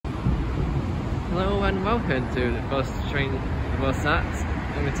Hello and welcome to the bus train bus at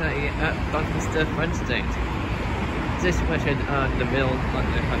Doncaster, Frenchgate. Situated on the middle of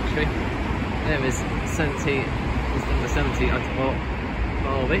the country. There is number 70 on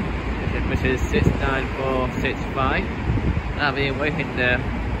Bowlby, which is 69465. I'll be waiting the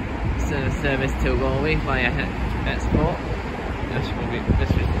service to Bowlby via export.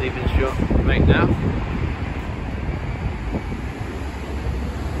 This is leaving short right now.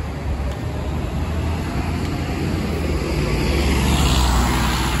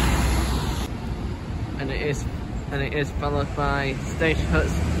 And it is followed by stage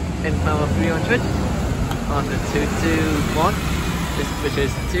cuts in power 300 on the 221, which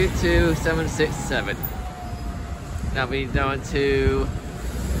is 22767. That'll be down to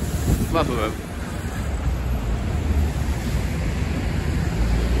Rotherham.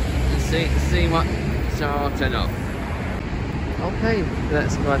 And see what shall turn up. Okay,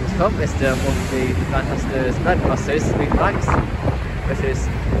 let's go on the top. It's one of the Doncaster's red buses, big flags, which is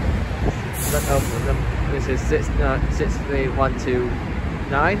this is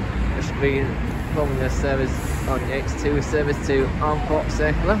 63129, which will be performing the service on the X2 service to Armport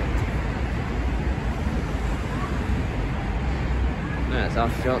Circular. That's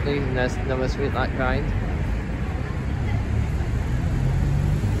off shortly, and there's another street light behind.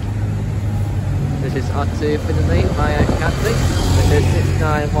 This is on to Finley via Catley, which is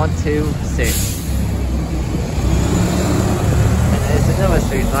 69126. There's another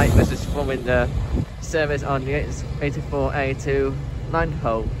street light which is forming the service on the 84A2 line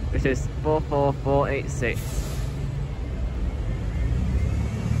pole, which is 44486.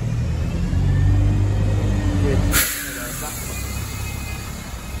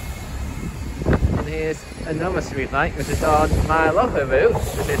 And here's another street light which is on my local route,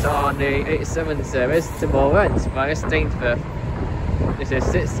 which is on the 87 service to Moorends via Stainsforth. This is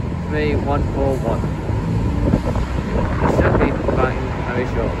 63141. Should be fine very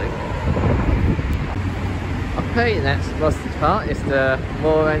shortly. Okay, next bus to depart is the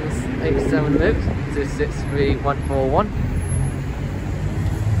Moorends 87 route to 63141.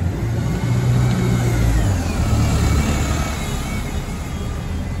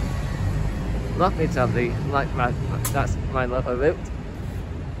 Lovely to have the that's my local route,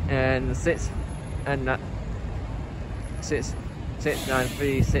 and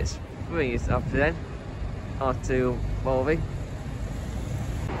 69363 is up to then. Or to Bowlby.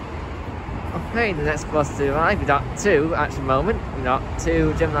 Okay, the next bus to arrive, we've got two at the moment. We've got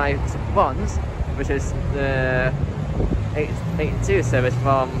two Gemini 1s, which is the 882 service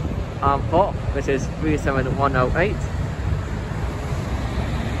from Armport, which is 37108.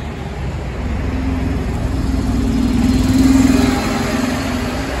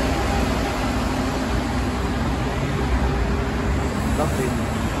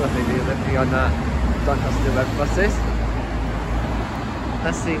 Lovely delivery on that Doncaster red buses.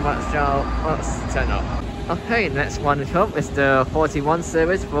 Let's see what's turn up. Okay, next one to come is the 41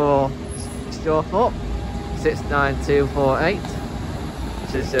 service for Storthorpe, 69248.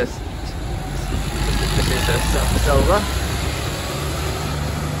 This is a silver.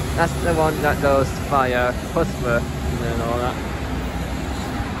 That's the one that goes via customer and all that.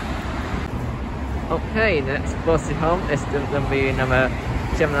 Okay, next bus to home is going to be number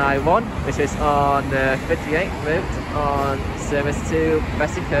Gemini 1, which is on the 58 route on service to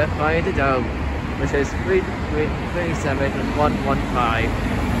Bessica via the Dome, which is 37115.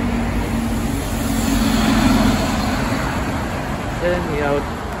 Still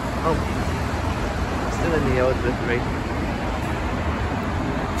in the old delivery.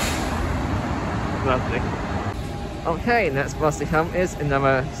 Lovely. Okay, next bus to come is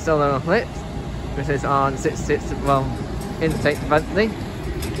another solo Eclipse, which is on 661 intake to Bentley.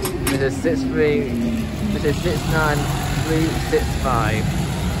 This is 69365.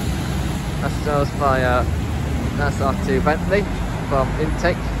 That goes via, that's off to Bentley from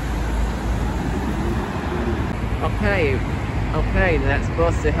intake. Okay, the next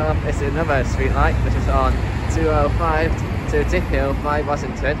bus to come is another street light, which is on 205 to Tickhill by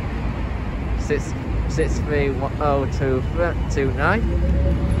Washington,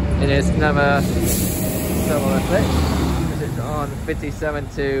 6310229. It is another similar Eclipse. On 57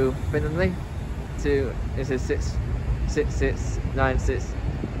 to Finley, this is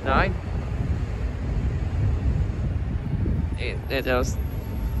 66969. It goes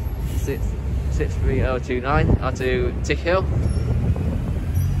 63029 onto Tickhill.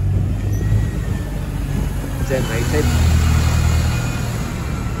 Generated.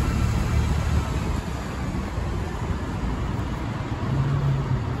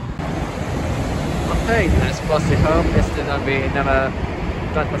 Okay, next bus to home is going to be number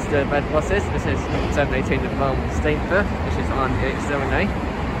Doncaster red buses. This is terminating from Stainford, which is on the 87A.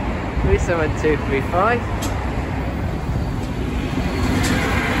 37235.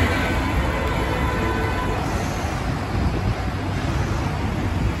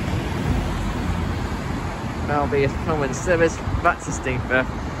 That'll be a common service back to Stainford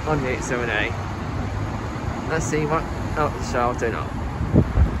on the 87A. Let's see what else shall turn up.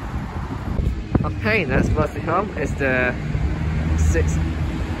 Okay, that's what's to come. It's the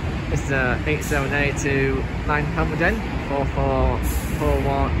 87A to 9 Hamilton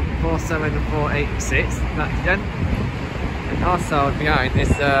 4748486. That's again. And also behind is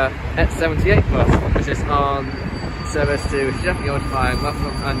the X78 bus, which is on service to Sheffield by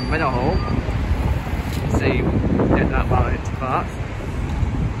Rotherham and Meadowhall. See, get that while it departs.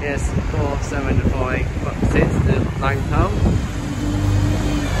 It's 47486 to 9 pounds.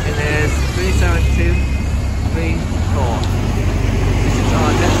 It is 37234. This is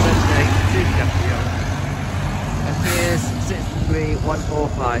on X78 to Sheffield. And here's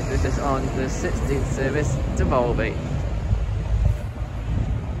 63145. This is on the 16th service to Volby.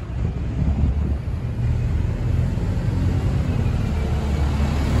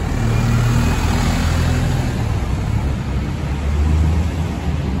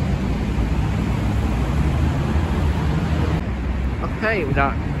 Okay,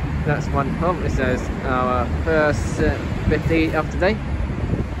 that's one pump. This is our first 50 of today.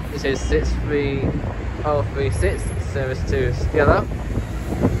 This is 63036, service to Skillow.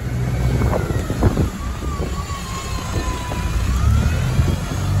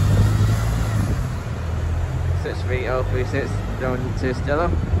 Going to Stella.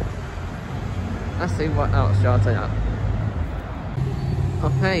 Let's see what else shall I turn up.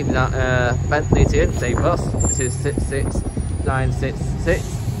 Okay, we got Bentley to Intake bus. This is 66966.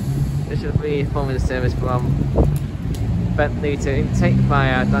 This should be forming the service from Bentley to Intake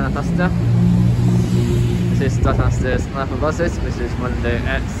via Doncaster. This is Doncaster's Lapa buses. This is one of the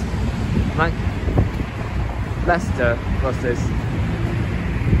Leicester buses.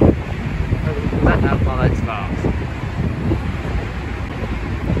 Let that while it starts.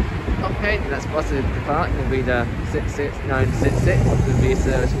 Okay, the next bus to depart will be the 66966. Will be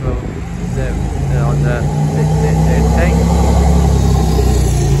service from on the 668.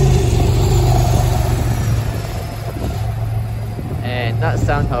 And that's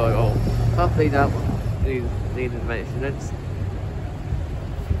sound horrible. Hopefully that needed maintenance.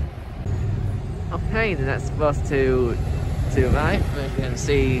 Okay, the next bus to arrive, as you can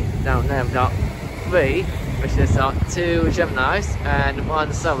see down there, we've got 3, which is 2 Geminis and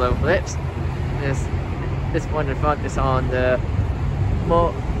 1 solo flips. This one in front is on the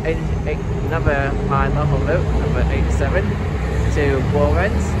another my local route, number 87, to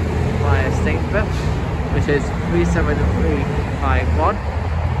Warrens via Stainford, which is 37351.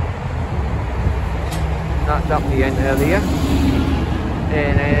 That dropped the end earlier.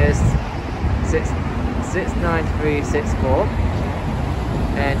 It is 69364.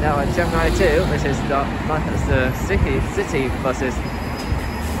 And now at Gemini 2, which is the Doncaster City buses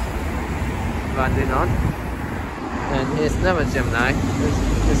landing on. And here's another Gemini.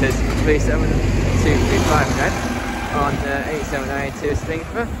 This is 37235 again on the 879 to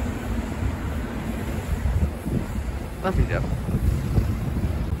Stainford. Lovely job.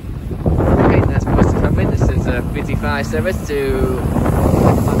 Okay, next bus to come in. This is a 55 service to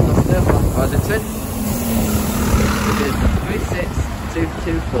Doncaster from Washington. This is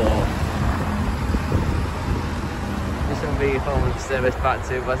 36224. This will be forming service back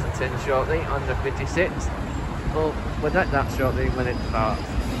to Washington shortly on the 56. We'll let that shortly when it departs.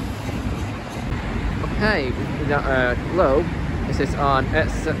 Okay, we got a Globe. This is on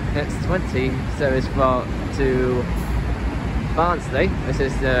X20 service to Barnsley. This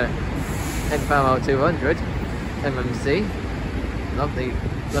is the Enviro 200 MMC. Lovely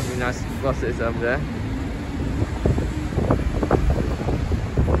nice buses over there.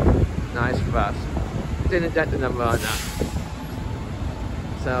 Nice fast. Didn't get the number on that.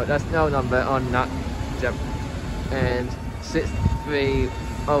 So that's no number on that jump. And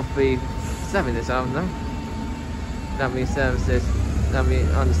 63037 is on there. That means on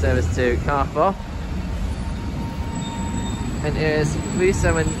the service to Carfor. And it is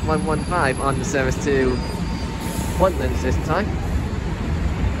 37115 on the service to Woodlands this time.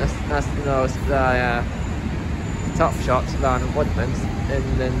 That's those top shots around Woodlands and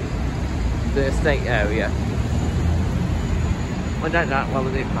then the estate area. We'll get that while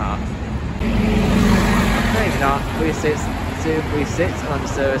we depart. Okay, we got 36236 on the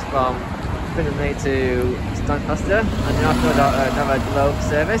service from Frenchgate to Doncaster, and then also got another Globe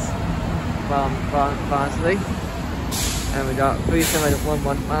service from Barnsley. And we got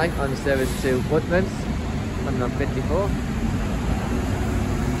 37115 on service to Woodlands on the 54.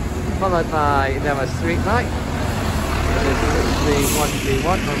 Followed by another street light, which is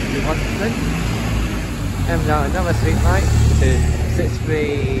 63121 on to Woodlands. And we got another street light to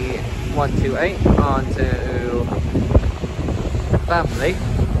 63128 on to Family.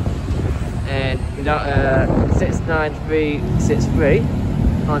 And we got 69363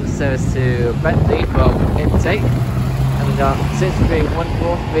 on service to Bentley from Intake. And we got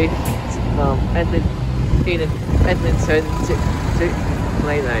 63143 from Edmonton to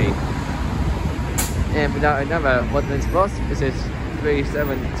Lane. And we got another Woodlands bus, this is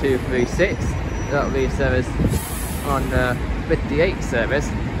 37236. That'll be service on the 58 service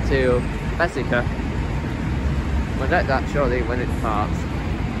to Bessica. We'll get that shortly when it parks.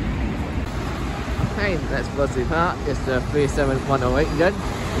 Okay, next bus we park is the 37108 again,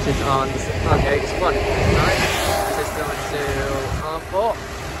 which is on H1 tonight. This is going to R4.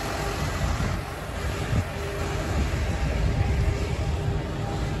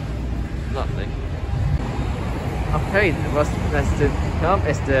 Lovely. Okay, the bus next to come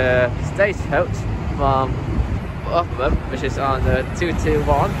is the stagecoach from Rotherham, which is on the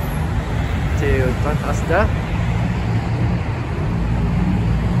 221 to Doncaster.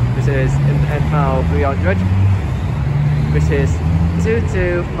 Which is in NL 300, which is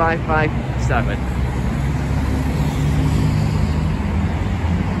 22557.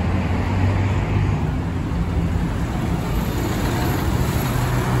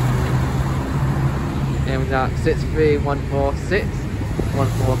 And we got 63146,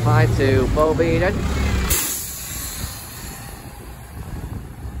 145 to Bowlby then.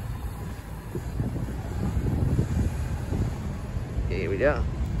 Here we go.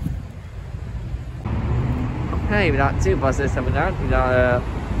 Okay, we got two buses coming down. We got a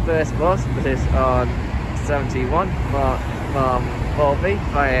first bus, which is on 71 from Bowlby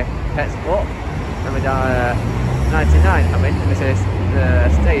via Petsport. And we got a 99 coming, which is the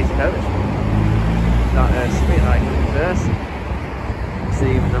stagecoach. Got a street light coming first.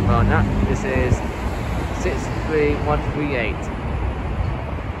 See the number on that. This is 63138.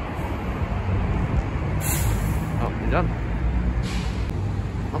 Oh, we're done.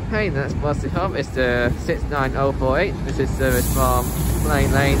 Okay, the next bus to come is the 69048. This is service from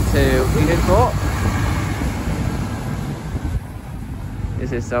Plain Lane to Edenport.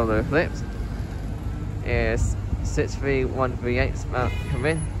 This is Solar Eclipse. Is 63138 about to come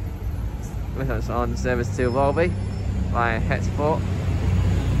in. With us on service to Bowlby via Petsport.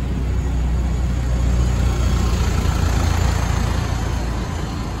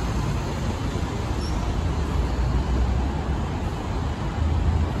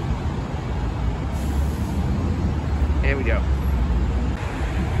 Here we go.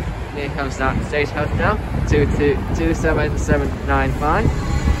 Here comes that stagecoach now, 27795.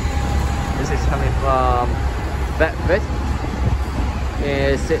 This is coming from Bedford.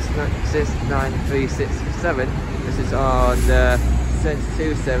 Is 69367. This is on the Sense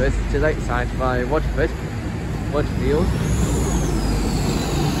 2 service to Lakeside by Woodfield.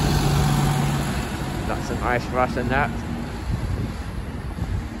 Got some ice rush in that.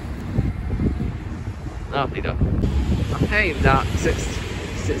 Lovely though. Okay, that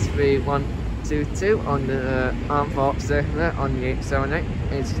 63122 on the Armthorpe circular on the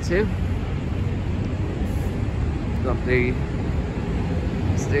 87882. Lovely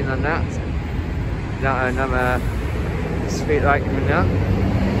steam on that. Got another street light coming down.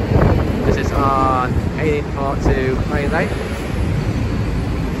 This is on 84 to Clay Lake.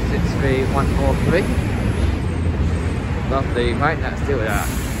 63143. Lovely, right, let's do that.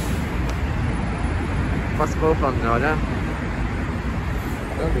 Possible from order.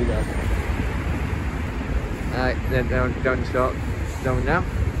 Lovely though. Alright, then down short down now.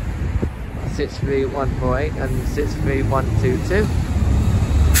 63148 and 63122.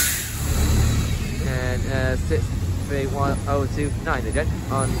 And 631029 again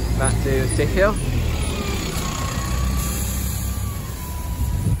on back to Tick Hill.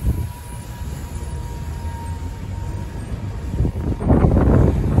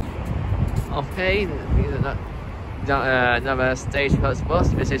 Okay, another stagecoach bus.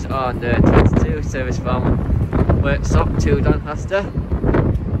 This is on the 22 service from Worksop to Doncaster.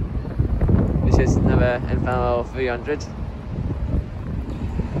 This is another NL 300.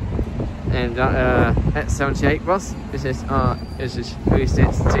 And X78 bus. This is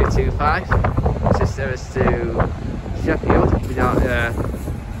 36225. This is service to Sheffield without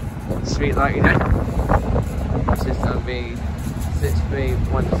street lighting in. This is going to be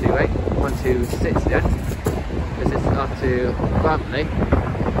 63128 126 then. This is up to Bramley.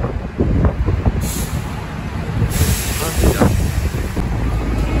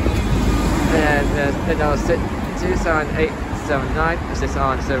 27879. This is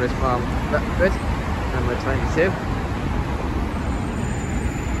on service from Retford, number 22.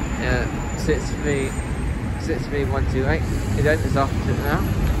 63128. Again, is off to now.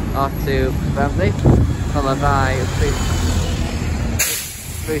 Off to Bramley, followed by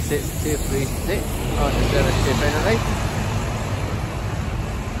 36236 on the service to Burnley.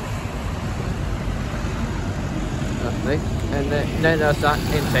 Lovely. And then there's that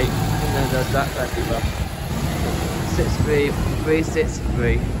intake, and then there's that empty bus.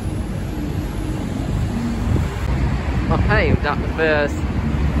 63363. Okay, that the first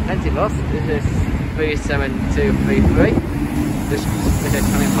empty bus. This is 37233. This is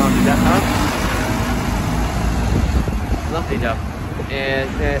coming from the depot. Lovely job. And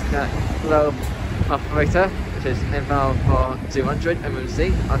there's that globe operator, which is involved for 200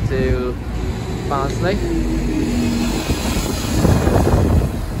 MMC onto Barnsley.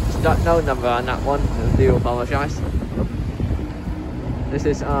 Got no number on that one, I do apologise. This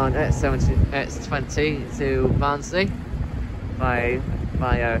is on X20 to Barnsley by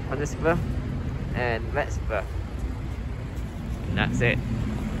Huddersfield and Rexburgh. And that's it.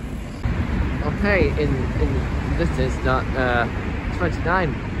 Okay, in this is that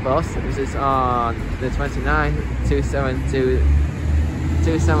 29 bus. This is on the 29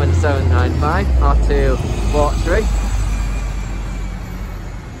 27795 R2 Watertree.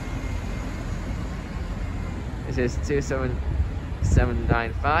 This is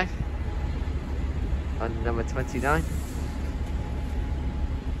 27795 on number 29.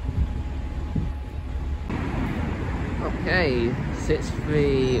 Okay,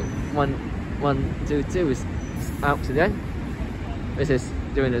 63122 is out today. This is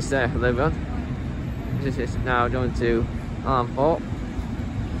doing the circle run. This is now going to Armport.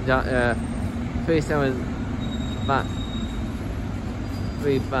 That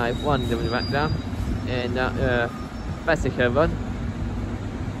 351 doing the back down. And that Bessica run.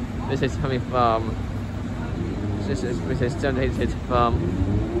 This is coming from. This is donated from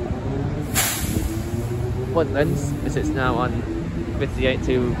Woodlands. This is now on 58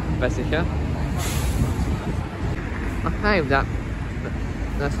 to Bessica. Okay, that's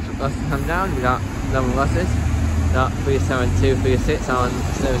come down without level losses. That 37236 on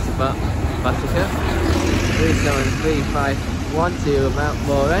service to Bessica. 37351 to Mount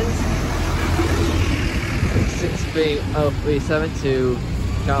Lawrence. 63037 to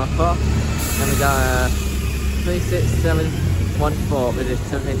Carfor. And we got 36714, which is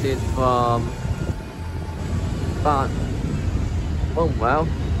terminated from Barnwell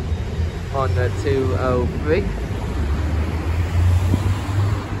on the 203.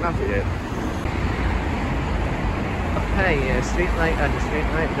 That's it. Okay, street light and the street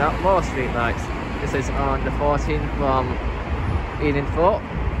light, not more street lights. This is on the 14 from Edenthorpe,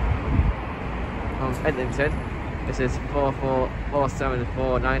 from Edmonton. This is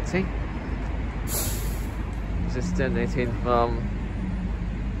 47490. This is terminating from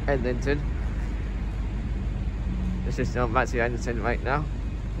Edmonton. This is on back to Edmonton right now.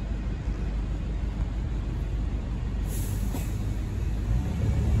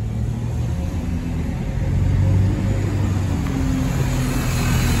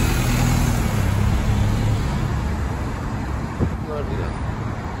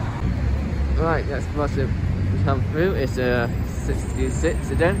 Right, that's supposed to come through. It's a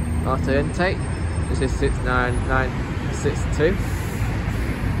 66 again after intake. This is 69962.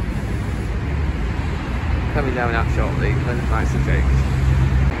 Coming down out shortly when the flights are changed.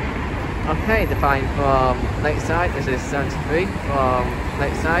 Okay, the fine from Lakeside. This is 73 from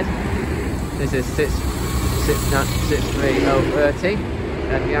Lakeside. This is 63030.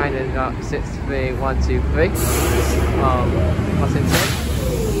 And behind it got 63123 from Washington.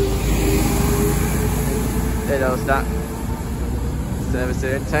 There's that service to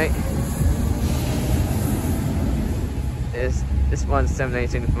intake. This one's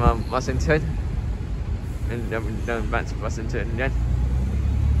 718 from Washington. And then we're going back to Washington again.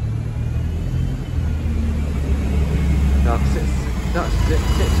 Not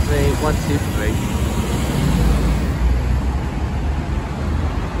 63123.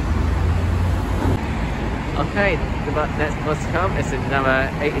 Okay, the next bus to come is another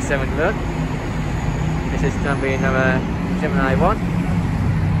 87 run. This is going to be another Gemini 1,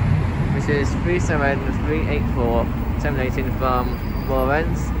 which is 37384, 718 from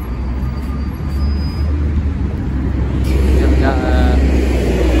Lawrence. Then we got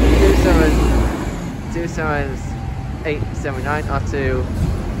 27879 R2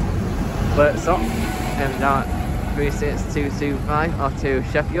 Worksop, and that 36225 R2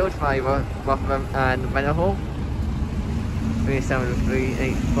 Sheffield by Rotherham and Menahall.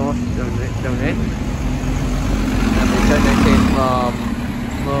 37384 coming in. And we turn 19 from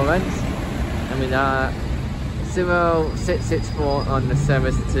Lawrence. And we are 0664 on the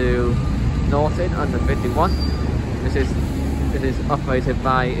service to Norton on the 51. This is operated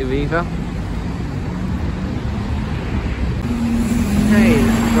by Arriva. Okay,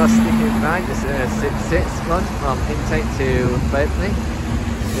 cross sticking back, this is a 66 from intake to Berkeley.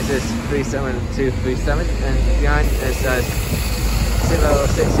 This is 37237, and behind is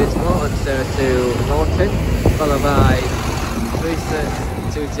 0664 on service to Norton, followed by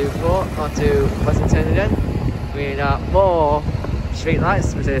 36224 onto Washington again. We got more street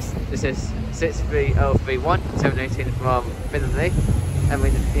lights, this is 63031, terminating from Finley, and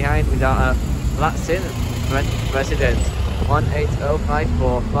behind we got a Blackson resident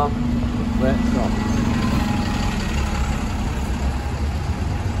 18054 from Workshop.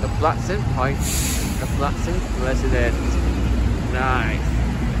 The Blackson point, the Blackson resident. Nice.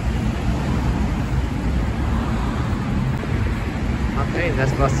 Okay,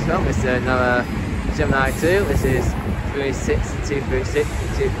 that's what's to come. It's another Gemini 2. This is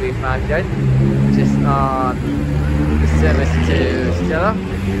 36236 again, which is on the service to Stella.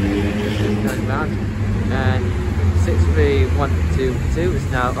 Going round. And 63122 is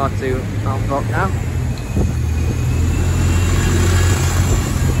now onto block now.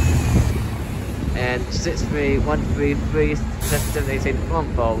 And 63133 718 from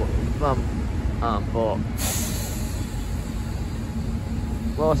port.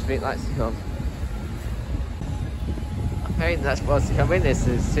 More street lights to come. Okay, that's what's to come in. This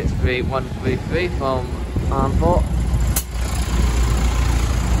is 63133 from port.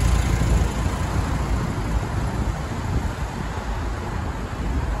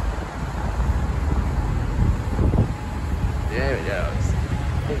 There it goes.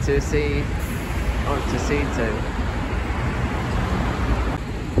 Into C, onto C2.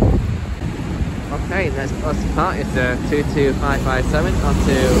 Okay, next bus part is the 22557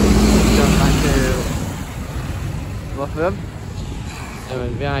 onto jump back to Rotherham.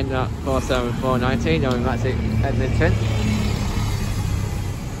 And behind that 47490 going back to Edmonton.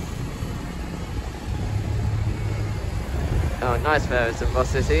 Oh, nice pairs of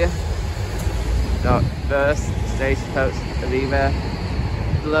buses here. Got First, Stagecoach, Arriva,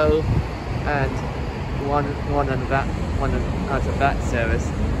 Globe, and one on the back service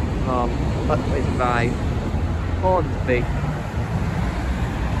from operated by Hornsby.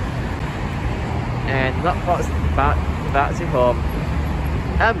 And Lockbox back to home.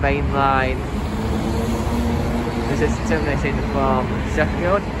 A main line. This is terminating from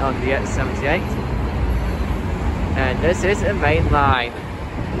Sheffield on the X78. And this is a main line.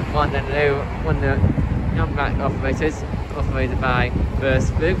 One of the non-back operators operated by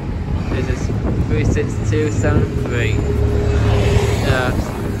First Group. This is 36273.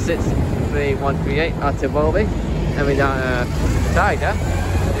 63138 onto Wolby. And we got Tiger.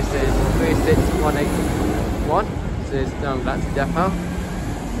 This is 36181. This is going back to depot.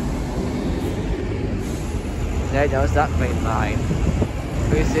 There goes that main line.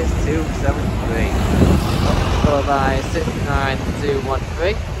 36273. Followed by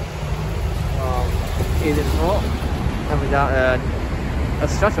 69213 from Eden Fort. And we got a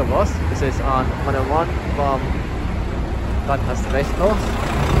shuttle bus. This is on 101 from Doncaster Race Course.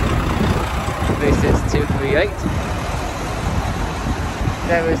 36238.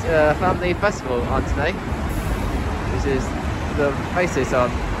 There is a family festival on today. This is the basis on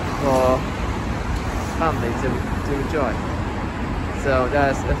for family to enjoy. So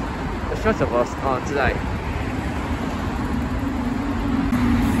there's a shuttle bus on today.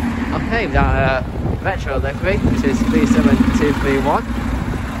 Okay, we got a Metro livery, which is 37231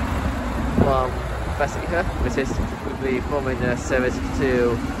 from Bessica, which is will be forming a service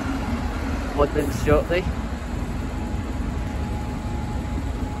to Woodlands shortly.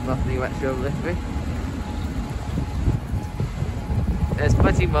 Lovely Metro livery. There's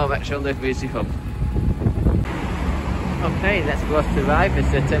plenty more Metro liveries to come. Okay, next bus to arrive is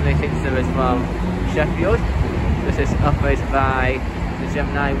the terminating service from Sheffield. This is operated by the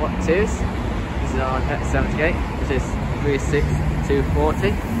Gemini 2s. This is on Frenchgate. This is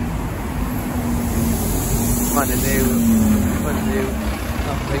 36240. One of the new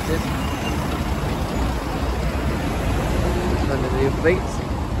operators. One of the new fleets.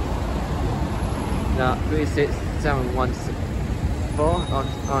 Now 36714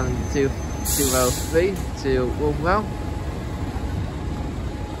 on 203 to Wolverhampton.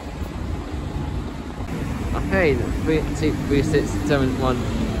 Okay,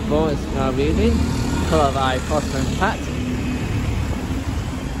 36714 is now reading, followed by Postman Pat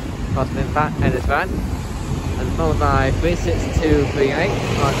and his van, and followed by 36238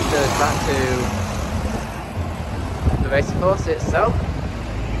 on goes back to the race course itself,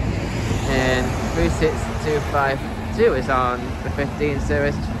 and 36252 is on the 15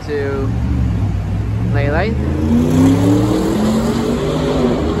 series to Ley.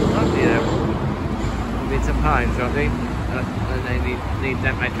 Need some time, don't they? And they need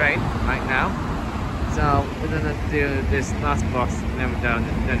them my train right now. So we're gonna do this last boss and then we're done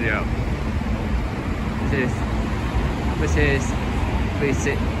the video. This is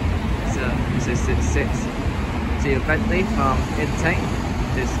 6 to Bentley from intake.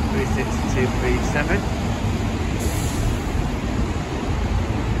 This is 36237.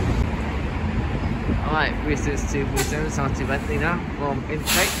 Alright, 36237 is on to Bentley now from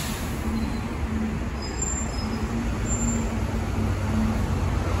intake.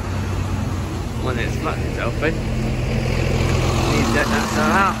 When its button is open, need to get that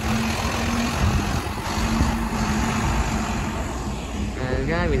out. And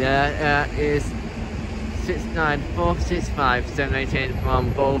going there is 69465 718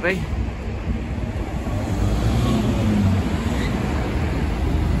 from Bowlby.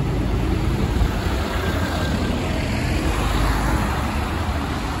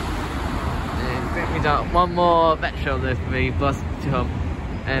 And we got one more metro livery bus to come,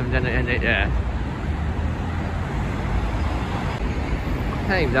 and then it ended there.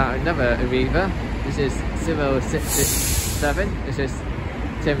 Okay, now another Aviva. This is 0667. This is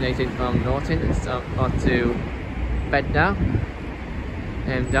terminated from Norton. It's on to Bed now.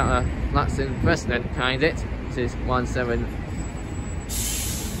 And got a Latson President behind it. This is 17.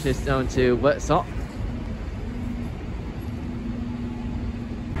 Just on to Worksop.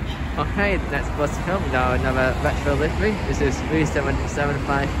 Okay, next bus to come. Now another retro livery. This is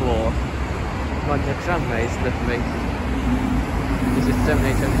 37754. On the tramways livery. This is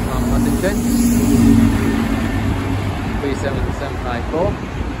 787 from Washington, 37754,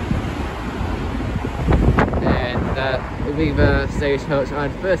 and Aviva Stagecoach on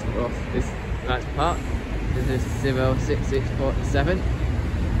first bus, this right part. This is 06647,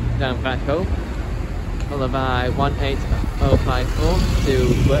 down back home, followed by 18054 to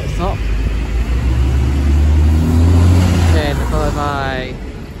Worksop, and followed by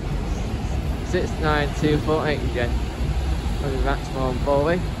 69248 again. That's from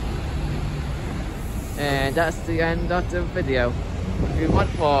Bowlby. And that's the end of the video. If you want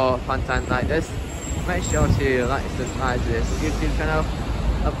more content like this, make sure to like and subscribe to this YouTube channel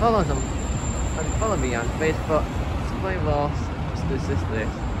and follow me on Facebook to play more specifically.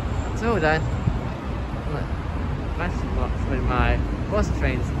 Until then, thanks with my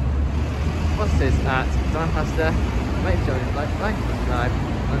buses at Doncaster. Make sure you like and subscribe.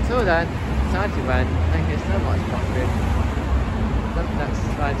 Until then, time to end. Thank you so much for watching. Don't forget to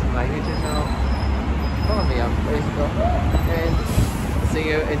subscribe to my YouTube channel, follow me on Facebook, and see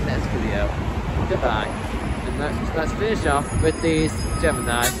you in the next video. Goodbye. And let's finish off with these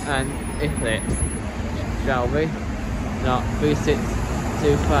Gemini and Eclipse, shall we? Not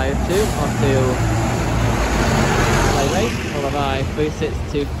 36252 onto Highway, followed by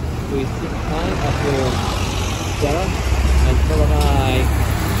 36239 onto Jella, and followed by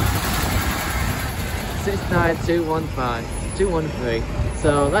 69213.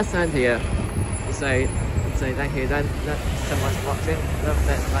 So let's end here to say thank you then so much for watching. Don't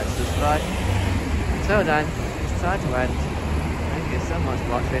forget to like and subscribe. Until then, it's time to end. Thank you so much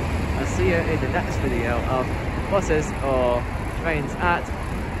for watching. I'll see you in the next video of buses or trains at.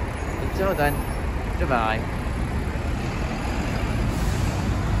 Until then, goodbye.